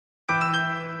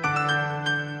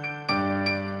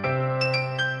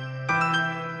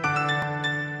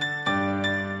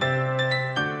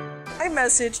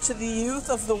message to the youth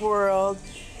of the world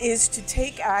is to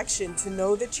take action, to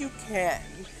know that you can,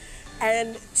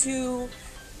 and to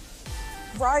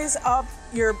rise up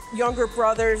your younger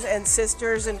brothers and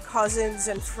sisters and cousins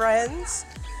and friends.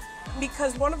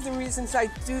 Because one of the reasons I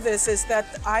do this is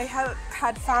that I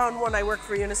had found when I worked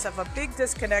for UNICEF a big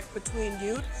disconnect between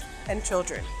youth and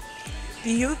children.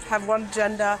 The youth have one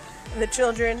agenda and the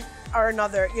children are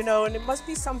another, and it must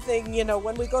be something,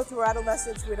 when we go through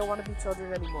adolescence, we don't want to be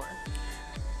children anymore.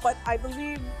 But I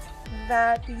believe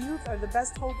that the youth are the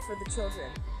best hope for the children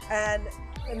and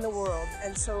in the world.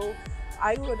 And so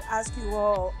I would ask you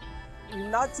all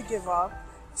not to give up,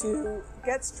 to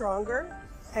get stronger,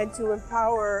 and to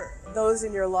empower those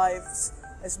in your lives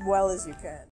as well as you can.